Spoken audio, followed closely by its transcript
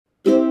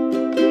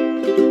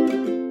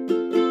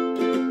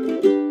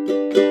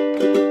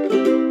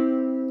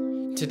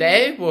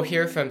Today, we'll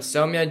hear from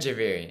Soumya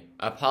Javeri,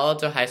 a Palo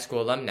Alto High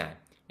School alumni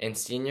and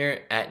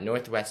senior at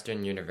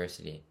Northwestern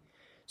University.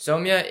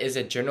 Soumya is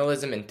a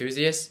journalism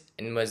enthusiast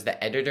and was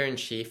the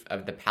editor-in-chief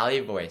of the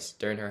Pali Voice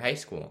during her high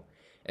school,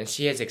 and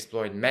she has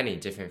explored many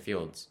different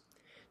fields.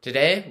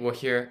 Today, we'll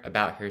hear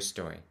about her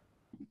story.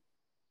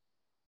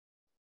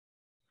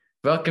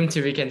 Welcome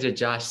to Weekends with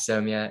Josh,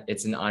 Soumya.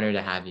 It's an honor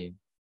to have you.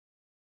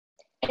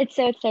 It's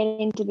so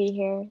exciting to be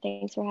here.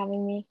 Thanks for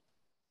having me.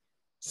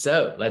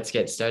 So let's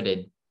get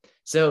started.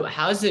 So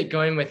how's it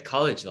going with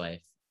college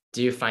life?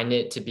 Do you find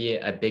it to be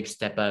a big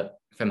step up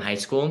from high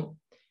school?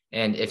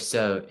 And if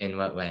so, in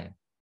what way?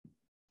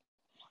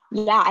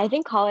 Yeah, I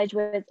think college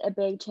was a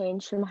big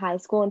change from high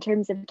school in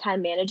terms of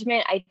time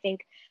management. I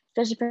think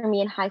especially for me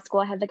in high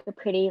school, I had like a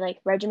pretty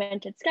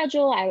regimented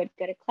schedule. I would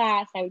go to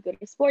class, I would go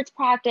to sports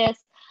practice.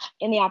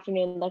 In the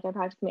afternoon, like I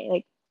practiced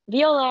my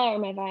viola or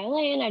my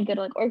violin. I'd go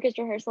to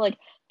orchestra rehearsal.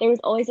 There was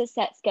always a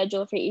set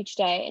schedule for each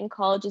day, and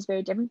college is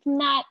very different from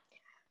that.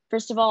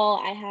 First of all,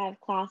 I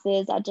have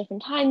classes at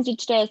different times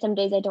each day. Some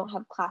days I don't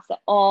have class at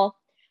all.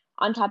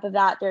 On top of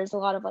that, there's a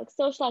lot of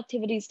social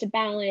activities to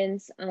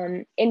balance,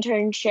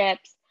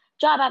 internships,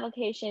 job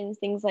applications,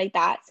 things like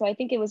that. So I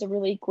think it was a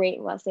really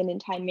great lesson in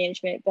time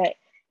management, but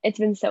it's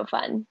been so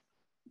fun.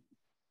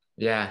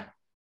 Yeah,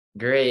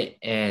 great.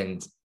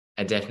 And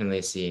I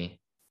definitely see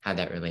how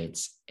that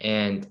relates.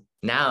 And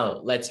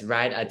now let's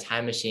ride a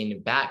time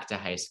machine back to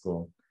high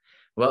school.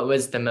 What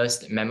was the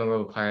most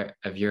memorable part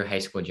of your high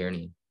school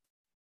journey?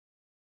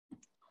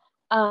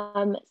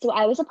 So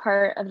I was a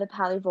part of the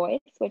Pali Voice,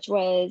 which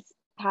was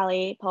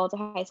Palo Alto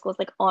High School's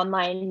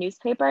online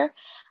newspaper.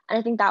 And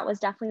I think that was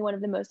definitely one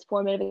of the most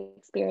formative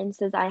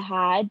experiences I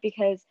had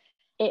because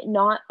it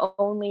not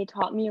only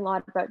taught me a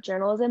lot about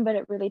journalism, but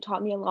it really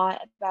taught me a lot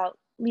about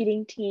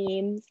leading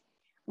teams,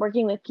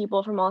 working with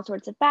people from all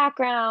sorts of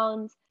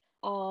backgrounds,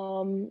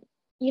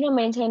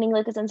 maintaining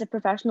a sense of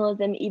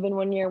professionalism, even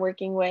when you're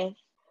working with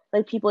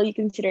people you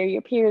consider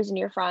your peers and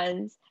your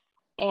friends.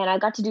 And I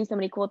got to do so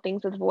many cool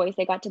things with Voice.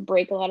 I got to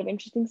break a lot of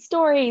interesting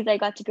stories. I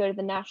got to go to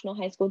the National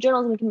High School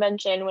Journalism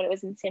Convention when it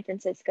was in San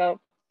Francisco.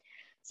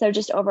 So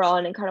just overall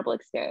an incredible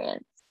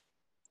experience.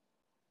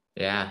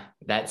 Yeah,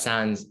 that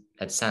sounds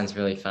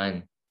really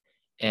fun.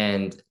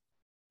 And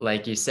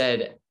like you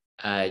said,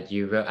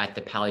 you wrote at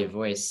the Pali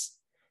Voice,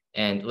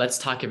 and let's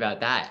talk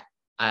about that.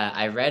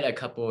 I read a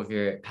couple of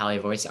your Pali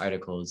Voice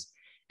articles,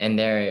 and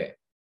they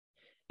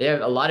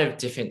have a lot of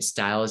different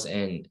styles,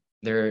 and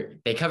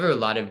they cover a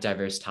lot of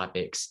diverse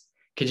topics.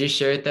 Could you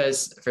share with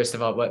us, first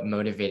of all, what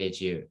motivated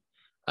you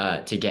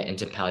to get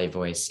into Pali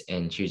Voice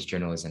and choose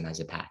journalism as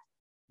a path?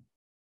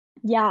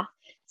 Yeah.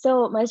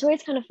 So my story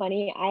is kind of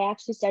funny. I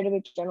actually started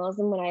with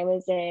journalism when I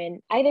was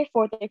in either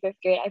fourth or fifth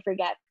grade, I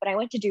forget, but I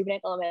went to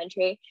Dubnik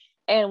Elementary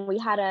and we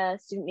had a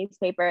student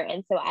newspaper.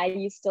 And so I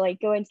used to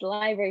go into the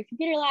library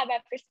computer lab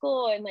after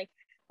school and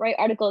write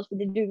articles for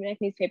the Dubnik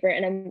newspaper.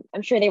 And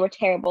I'm sure they were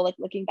terrible,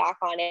 looking back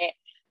on it,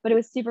 but it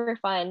was super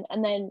fun.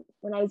 And then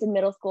when I was in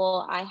middle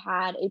school, I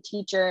had a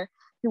teacher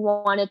who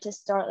wanted to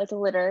start a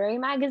literary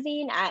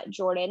magazine at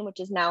Jordan, which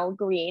is now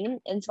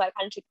Green. And so I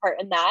kind of took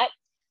part in that.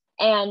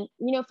 And,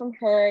 from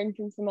her and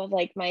from some of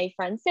my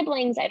friends'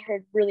 siblings, I'd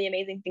heard really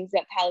amazing things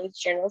about Pali's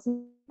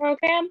journalism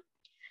program.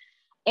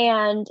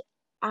 And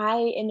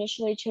I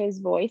initially chose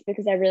Voice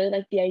because I really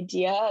liked the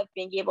idea of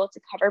being able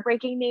to cover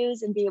breaking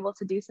news and be able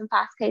to do some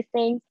fast-paced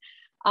things.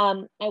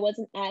 I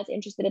wasn't as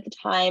interested at the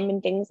time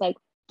in things like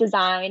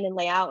design and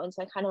layout. And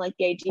so I kind of like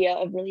the idea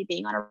of really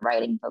being on a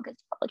writing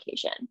focused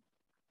publication.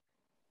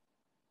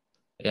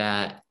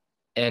 Yeah.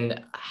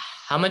 And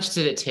how much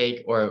did it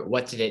take, or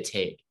what did it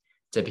take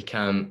to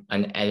become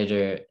an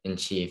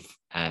editor-in-chief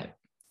at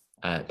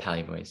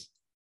Pali Voice?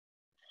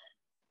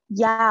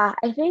 Yeah,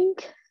 I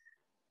think,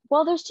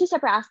 well, there's two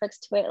separate aspects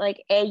to it.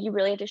 A, you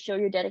really have to show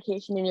your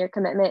dedication and your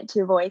commitment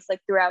to Voice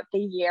throughout the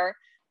year.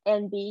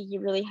 And B, you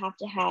really have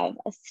to have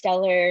a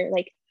stellar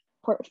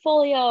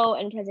portfolio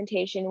and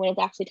presentation when it's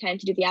actually time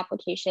to do the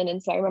application.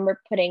 And so I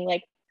remember putting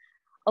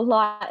a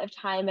lot of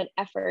time and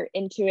effort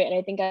into it. And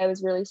I think I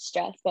was really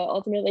stressed, but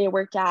ultimately it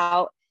worked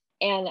out.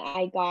 And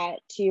I got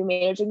to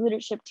manage a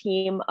leadership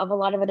team of a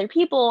lot of other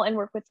people and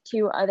work with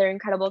two other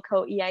incredible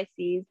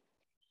co-EICs.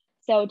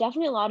 So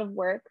definitely a lot of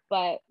work,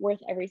 but worth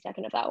every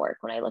second of that work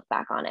when I look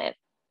back on it.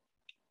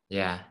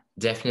 Yeah,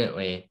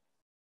 definitely.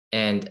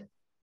 And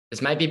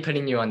this might be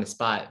putting you on the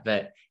spot,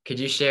 but could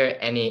you share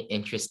any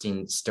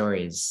interesting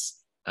stories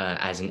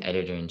as an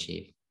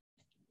editor-in-chief?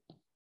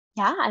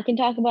 Yeah, I can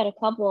talk about a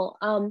couple.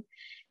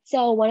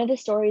 So one of the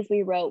stories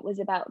we wrote was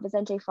about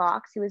Vicente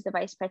Fox, who was the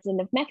vice president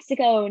of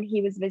Mexico, and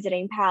he was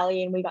visiting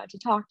Pali, and we got to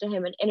talk to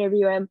him and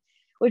interview him,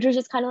 which was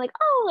just kind of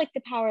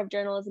the power of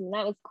journalism, and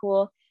that was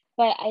cool.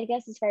 But I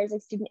guess as far as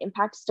student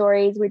impact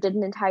stories, we did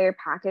an entire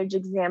package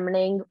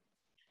examining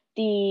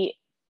the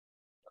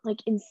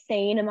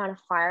insane amount of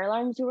fire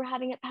alarms we were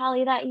having at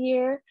Pali that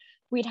year.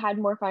 We'd had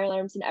more fire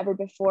alarms than ever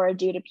before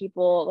due to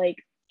people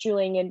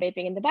juuling and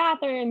vaping in the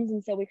bathrooms,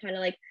 and so we kind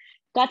of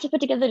got to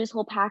put together this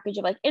whole package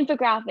of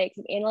infographics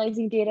of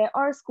analyzing data at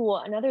our school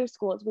and other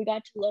schools. We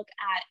got to look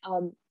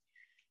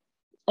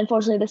at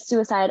unfortunately the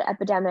suicide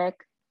epidemic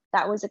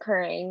that was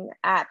occurring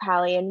at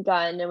Pali and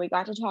Gunn, and we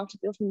got to talk to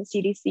people from the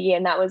CDC,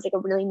 and that was like a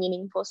really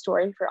meaningful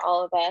story for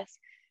all of us.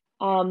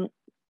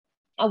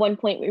 At one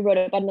point, we wrote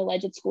about an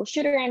alleged school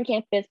shooter on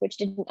campus, which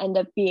didn't end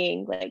up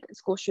being like a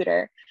school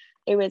shooter.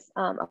 It was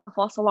a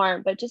false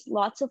alarm, but just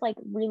lots of like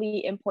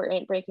really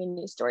important breaking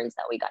news stories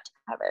that we got to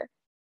cover.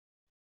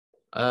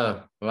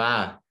 Oh,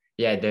 wow.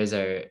 Yeah, those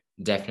are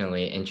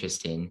definitely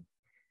interesting.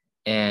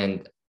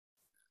 And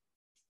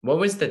what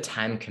was the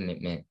time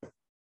commitment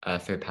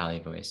for Pali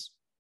Voice?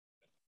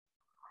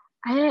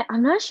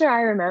 I'm not sure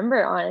I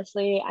remember,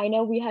 honestly. I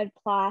know we had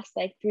class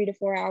like 3 to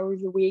 4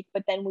 hours a week,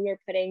 but then we were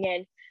putting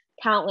in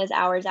countless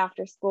hours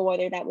after school,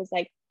 whether that was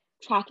like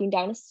tracking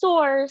down a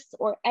source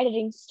or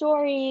editing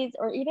stories,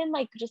 or even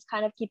like just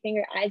kind of keeping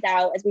your eyes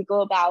out as we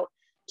go about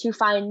to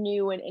find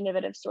new and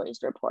innovative stories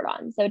to report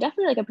on. So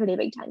definitely like a pretty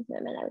big time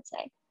commitment, I would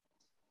say.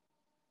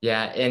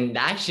 Yeah, and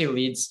that actually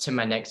leads to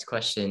my next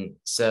question.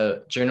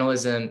 So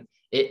journalism,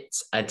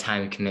 it's a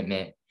time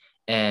commitment.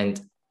 And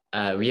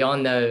we all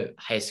know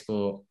high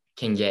school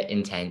can get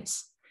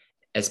intense,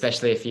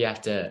 especially if you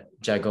have to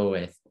juggle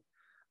with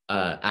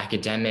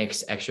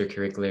academics,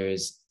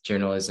 extracurriculars,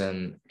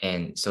 journalism,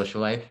 and social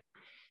life.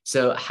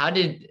 So how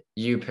did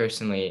you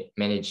personally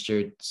manage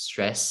your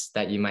stress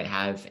that you might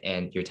have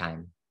and your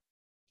time?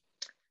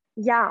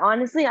 Yeah,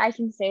 honestly, I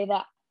can say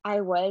that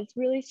I was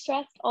really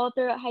stressed all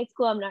throughout high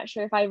school. I'm not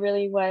sure if I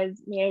really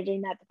was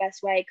managing that the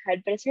best way I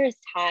could, but as far as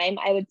time,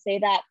 I would say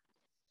that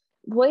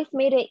Voice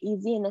made it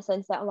easy in the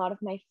sense that a lot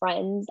of my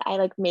friends I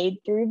like made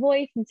through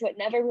Voice. And so it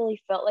never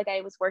really felt like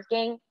I was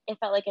working. It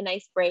felt like a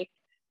nice break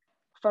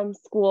from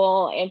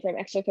school and from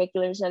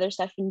extracurriculars and other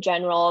stuff in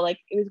general. Like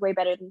it was way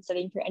better than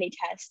studying for any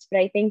test.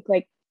 But I think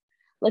like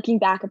looking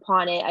back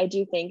upon it, I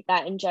do think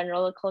that in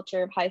general, the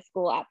culture of high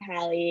school at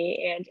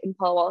Pali and in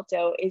Palo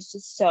Alto is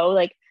just so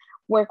like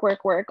work,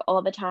 work, work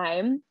all the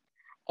time.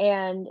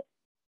 And,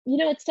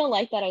 it's still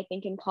like that, I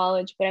think, in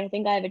college, but I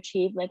think I've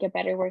achieved like a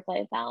better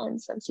work-life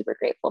balance. So I'm super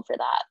grateful for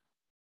that.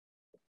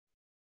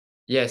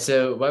 Yeah,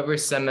 so what were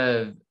some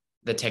of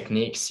the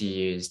techniques you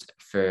used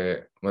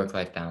for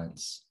work-life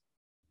balance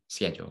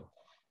schedule?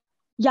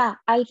 Yeah,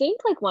 I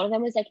think like one of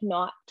them was like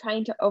not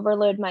trying to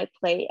overload my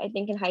plate. I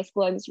think in high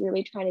school, I was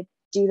really trying to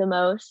do the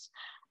most.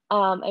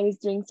 I was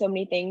doing so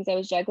many things, I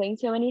was juggling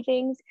so many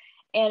things.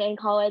 And in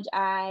college,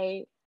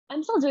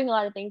 I'm still doing a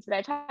lot of things, but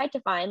I tried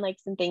to find like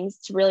some things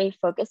to really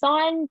focus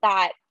on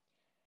that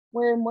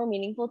were more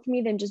meaningful to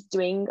me than just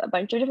doing a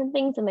bunch of different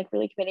things and like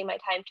really committing my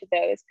time to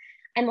those.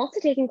 I'm also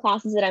taking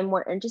classes that I'm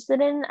more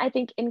interested in, I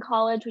think, in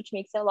college, which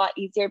makes it a lot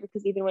easier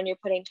because even when you're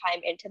putting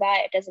time into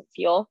that, it doesn't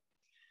feel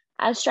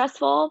as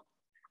stressful.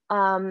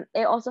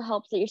 It also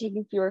helps that you're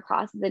taking fewer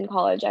classes in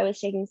college. I was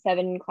taking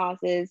 7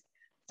 classes,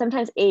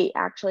 sometimes 8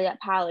 actually at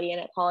Pali,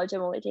 and at college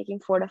I'm only taking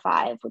 4 to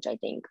 5, which I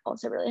think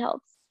also really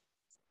helps.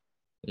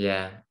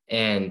 Yeah,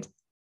 and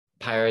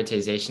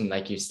prioritization,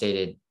 like you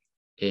stated,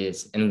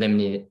 is in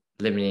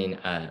limiting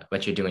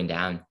what you're doing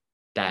down.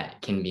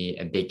 That can be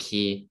a big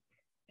key.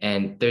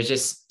 And there's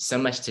just so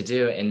much to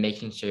do, and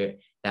making sure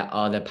that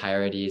all the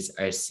priorities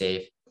are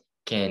safe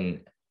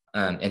can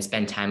and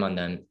spend time on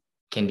them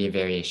can be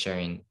very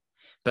assuring.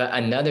 But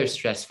another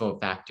stressful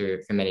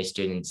factor for many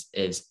students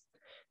is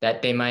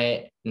that they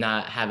might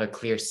not have a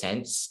clear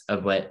sense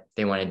of what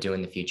they want to do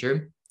in the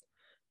future.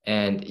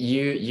 And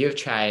you've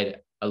tried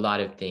a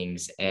lot of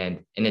things, and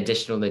in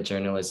addition to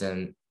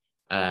journalism,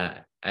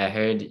 I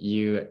heard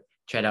you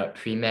tried out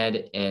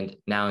pre-med, and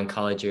now in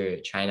college you're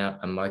trying out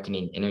a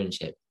marketing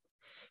internship.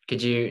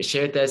 Could you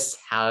share with us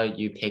how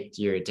you picked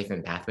your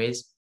different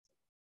pathways?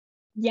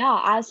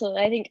 Yeah,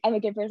 absolutely. I think I'm a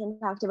good person to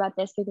talk to about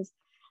this because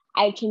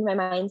I've changed my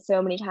mind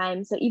so many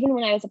times. So even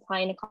when I was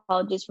applying to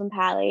colleges from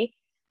Pali,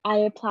 I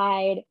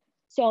applied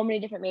so many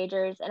different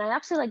majors, and I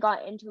actually like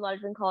got into a lot of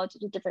different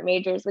colleges with different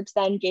majors, which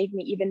then gave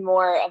me even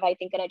more of I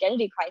think an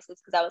identity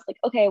crisis because I was like,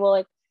 okay, well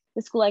like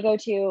the school I go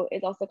to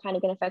is also kind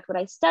of going to affect what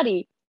I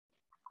study.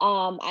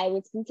 I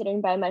was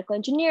considering biomedical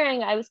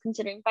engineering, I was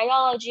considering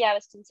biology, I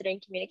was considering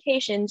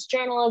communications,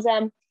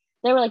 journalism.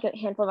 There were like a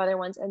handful of other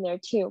ones in there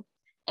too.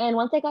 And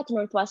once I got to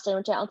Northwestern,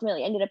 which I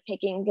ultimately ended up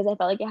picking because I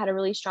felt like it had a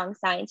really strong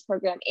science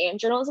program and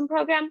journalism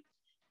program,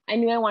 I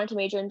knew I wanted to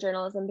major in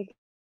journalism because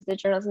the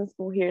journalism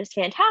school here is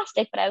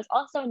fantastic, but I was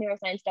also a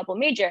neuroscience double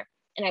major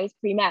and I was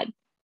pre-med.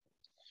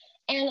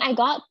 And I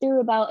got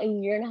through about a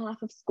year and a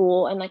half of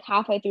school, and like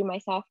halfway through my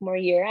sophomore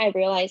year, I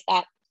realized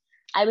that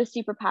I was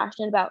super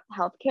passionate about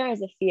healthcare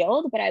as a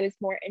field, but I was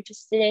more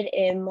interested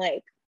in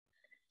like,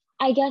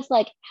 I guess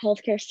like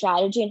healthcare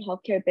strategy and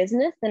healthcare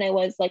business than I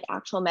was like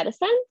actual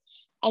medicine.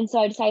 And so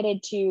I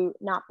decided to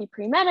not be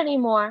pre-med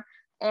anymore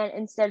and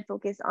instead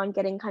focus on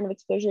getting kind of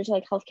exposure to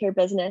like healthcare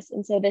business.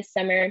 And so this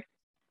summer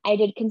I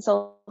did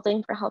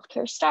consulting for a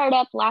healthcare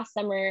startup. Last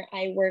summer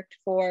I worked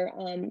for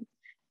a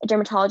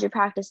dermatology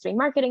practice doing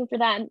marketing for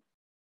them.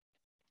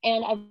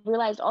 And I've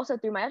realized also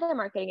through my other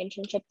marketing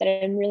internship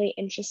that I'm really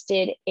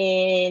interested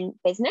in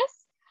business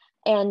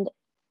and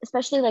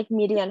especially like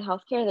media and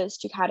healthcare, those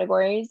two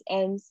categories.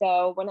 And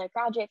so when I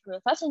graduate from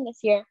Northwestern this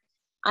year,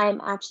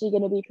 I'm actually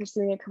going to be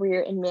pursuing a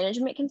career in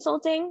management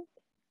consulting,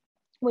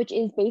 which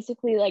is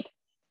basically like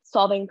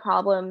solving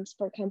problems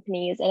for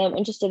companies. And I'm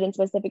interested in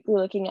specifically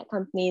looking at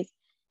companies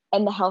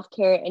in the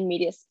healthcare and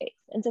media space.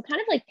 And so,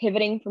 kind of like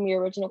pivoting from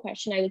your original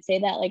question, I would say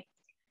that like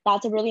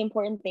that's a really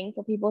important thing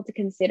for people to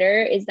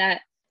consider, is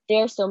that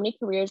there are so many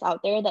careers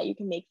out there that you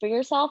can make for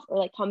yourself, or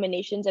like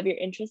combinations of your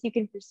interests you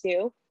can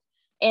pursue.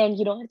 And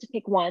you don't have to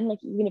pick one. Like,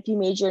 even if you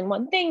major in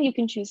one thing, you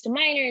can choose to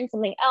minor in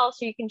something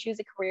else, or you can choose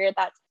a career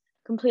that's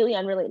completely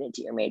unrelated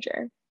to your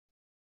major.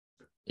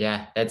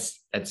 Yeah, that's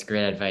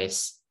great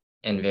advice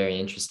and very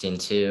interesting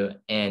too.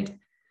 And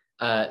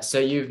so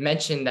you've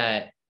mentioned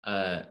that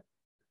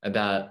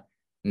about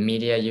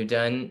media you've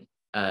done,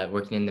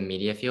 working in the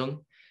media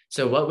field.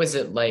 So what was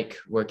it like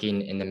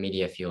working in the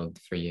media field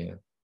for you?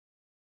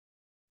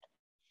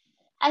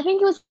 I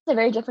think it was a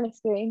very different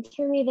experience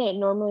for me than it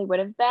normally would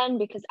have been,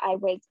 because I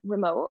was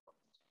remote.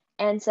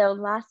 And so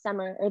last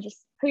summer, or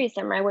just previous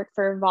summer, I worked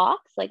for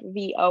Vox, like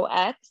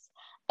VOX,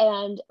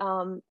 and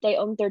they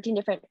own 13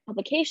 different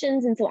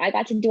publications. And so I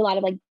got to do a lot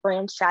of like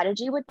brand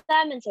strategy with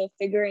them. And so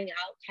figuring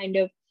out kind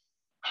of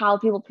how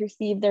people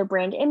perceive their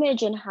brand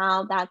image and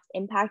how that's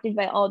impacted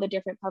by all the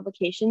different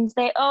publications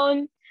they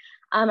own.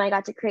 I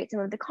got to create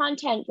some of the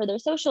content for their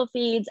social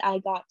feeds. I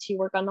got to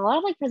work on a lot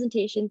of like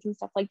presentations and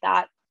stuff like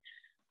that.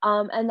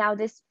 And now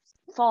this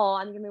fall,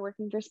 I'm going to be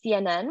working for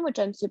CNN, which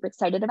I'm super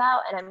excited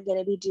about, and I'm going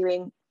to be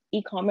doing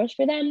e-commerce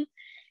for them.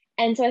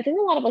 And so I think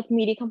a lot of like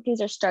media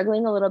companies are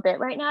struggling a little bit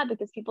right now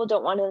because people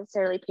don't want to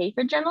necessarily pay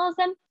for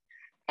journalism.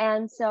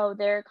 And so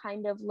they're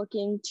kind of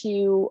looking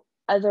to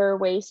other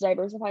ways to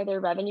diversify their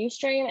revenue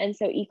stream. And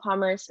so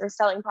e-commerce or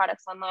selling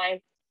products online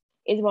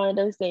is one of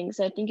those things.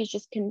 So I think it's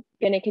just going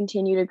to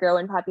continue to grow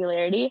in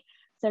popularity.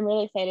 So I'm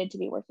really excited to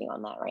be working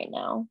on that right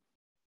now.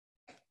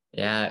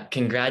 Yeah,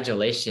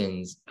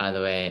 congratulations, by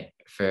the way,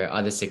 for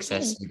all the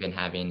success Thanks. you've been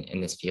having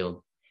in this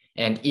field.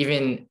 And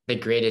even the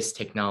greatest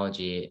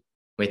technology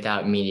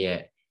without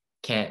media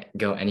can't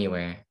go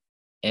anywhere.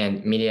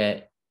 And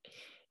media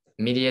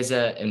is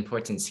an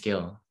important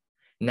skill.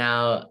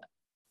 Now,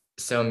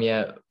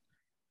 Somya,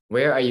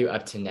 where are you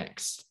up to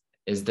next?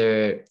 Is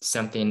there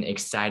something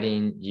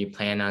exciting you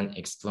plan on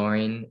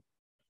exploring?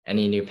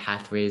 Any new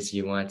pathways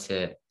you want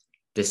to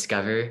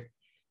discover,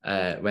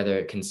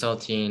 whether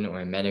consulting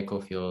or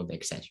medical field,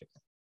 etc.?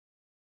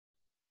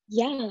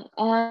 Yeah.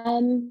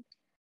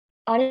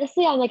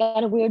 Honestly, I'm like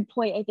at a weird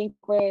point, I think,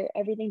 where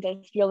everything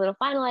does feel a little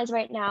finalized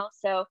right now.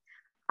 So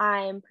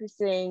I'm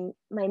pursuing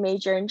my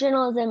major in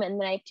journalism,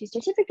 and then I have two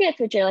certificates,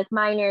 which are like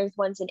minors.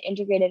 One's in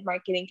integrated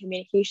marketing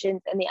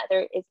communications, and the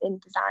other is in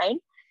design.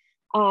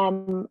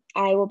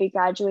 I will be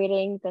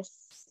graduating this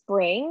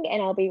spring,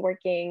 and I'll be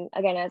working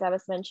again, as I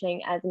was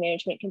mentioning, as a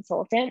management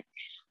consultant.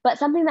 But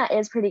something that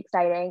is pretty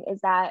exciting is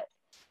that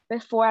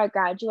before I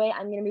graduate,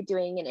 I'm going to be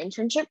doing an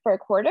internship for a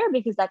quarter,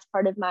 because that's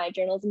part of my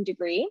journalism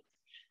degree.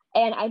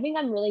 And I think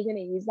I'm really going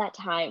to use that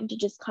time to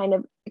just kind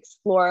of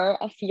explore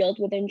a field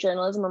within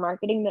journalism or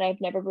marketing that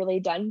I've never really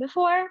done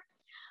before,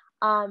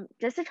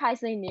 just to try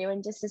something new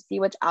and just to see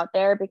what's out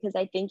there. Because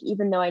I think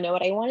even though I know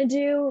what I want to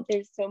do,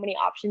 there's so many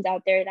options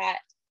out there that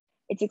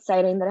it's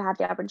exciting that I have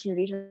the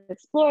opportunity to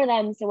explore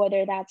them. So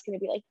whether that's going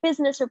to be like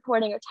business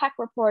reporting or tech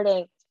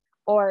reporting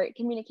or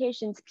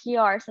communications,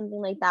 PR, something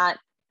like that,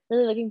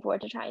 really looking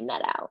forward to trying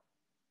that out.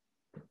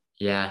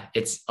 Yeah,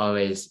 it's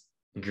always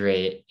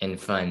great and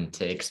fun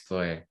to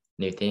explore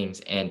new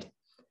things. And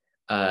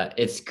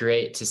it's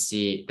great to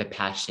see the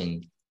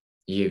passion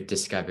you've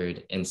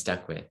discovered and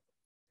stuck with.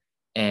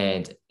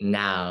 And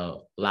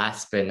now,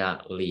 last but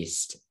not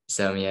least,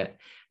 Somya,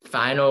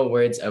 final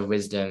words of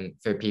wisdom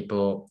for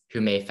people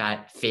who may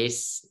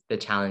face the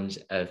challenge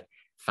of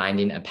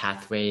finding a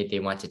pathway they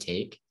want to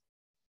take.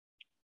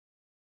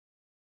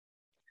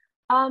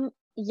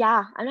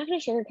 Yeah, I'm not gonna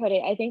sugarcoat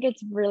it. I think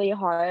it's really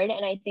hard,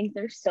 and I think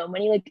there's so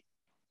many like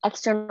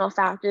external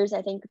factors.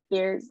 I think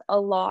there's a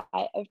lot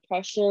of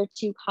pressure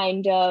to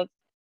kind of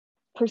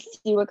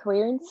pursue a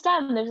career in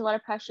STEM. There's a lot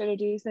of pressure to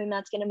do something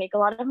that's going to make a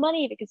lot of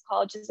money because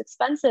college is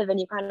expensive, and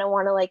you kind of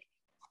want to like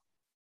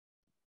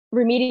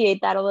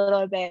remediate that a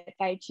little bit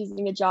by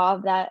choosing a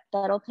job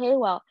that'll pay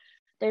well.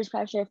 There's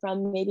pressure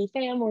from maybe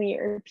family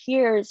or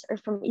peers or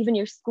from even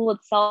your school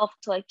itself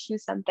to like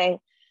choose something.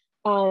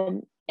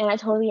 And I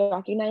totally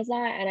recognize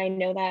that, and I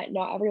know that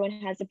not everyone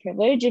has the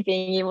privilege of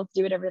being able to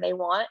do whatever they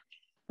want.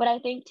 But I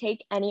think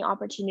take any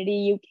opportunity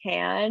you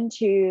can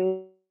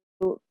to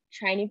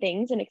try new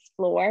things and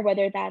explore,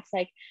 whether that's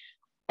like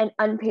an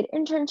unpaid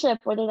internship,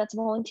 whether that's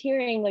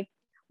volunteering, like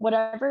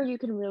whatever you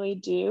can really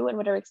do and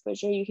whatever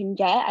exposure you can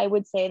get. I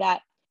would say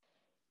that,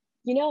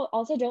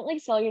 also don't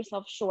like sell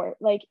yourself short.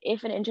 Like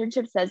if an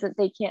internship says that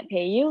they can't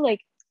pay you,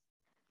 like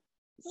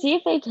see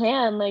if they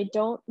can. Like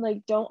don't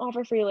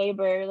offer free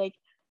labor. Like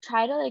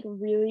try to like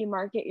really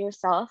market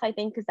yourself. I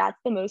think because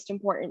that's the most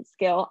important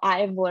skill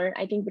I've learned,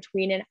 I think,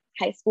 between in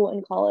high school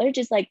and college,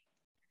 is like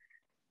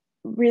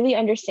really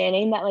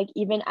understanding that like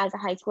even as a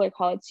high school or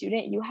college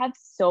student, you have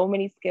so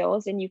many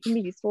skills and you can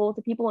be useful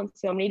to people in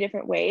so many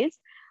different ways.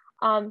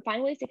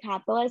 Find ways to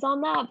capitalize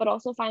on that, but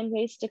also find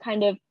ways to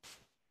kind of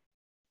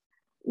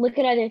look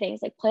at other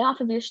things, like play off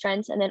of your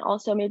strengths, and then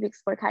also maybe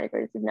explore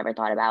categories you've never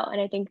thought about.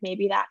 And I think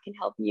maybe that can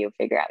help you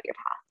figure out your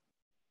path.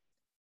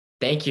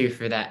 Thank you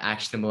for that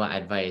actionable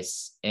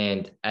advice.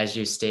 And as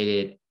you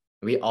stated,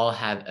 we all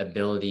have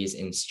abilities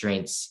and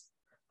strengths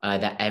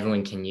that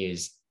everyone can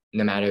use,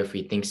 no matter if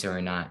we think so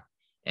or not.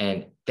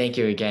 And thank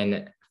you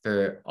again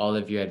for all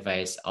of your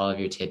advice, all of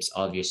your tips,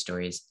 all of your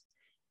stories.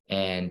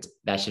 And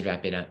that should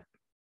wrap it up.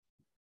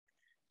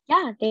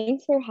 Yeah,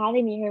 thanks for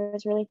having me here. It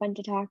was really fun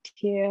to talk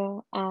to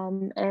you.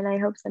 And I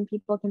hope some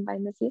people can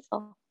find this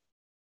useful.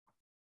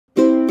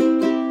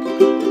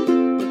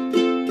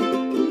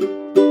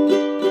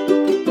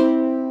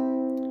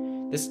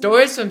 The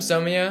stories from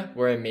Somya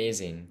were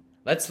amazing.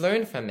 Let's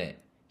learn from it.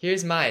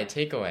 Here's my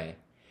takeaway.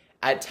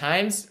 At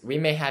times, we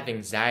may have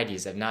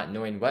anxieties of not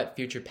knowing what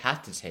future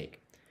path to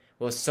take.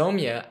 Well,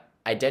 Somya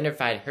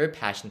identified her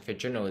passion for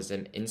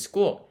journalism in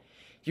school.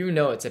 You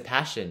know it's a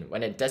passion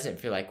when it doesn't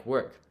feel like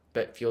work,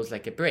 but feels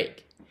like a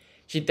break.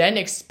 She then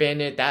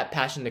expanded that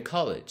passion to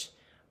college,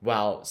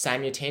 while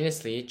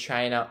simultaneously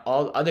trying out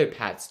all other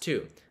paths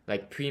too,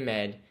 like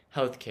pre-med,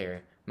 healthcare,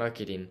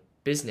 marketing,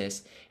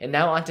 business, and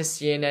now onto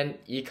CNN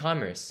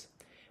e-commerce.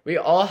 We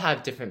all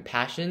have different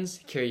passions,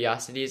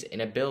 curiosities,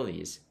 and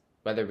abilities,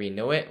 whether we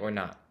know it or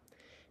not.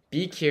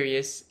 Be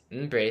curious,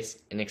 embrace,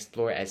 and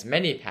explore as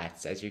many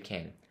paths as you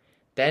can.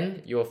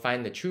 Then you will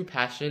find the true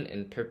passion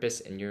and purpose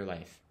in your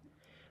life.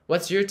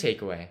 What's your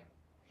takeaway?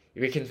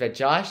 Your Weekends with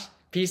Josh.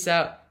 Peace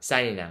out.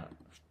 Signing out.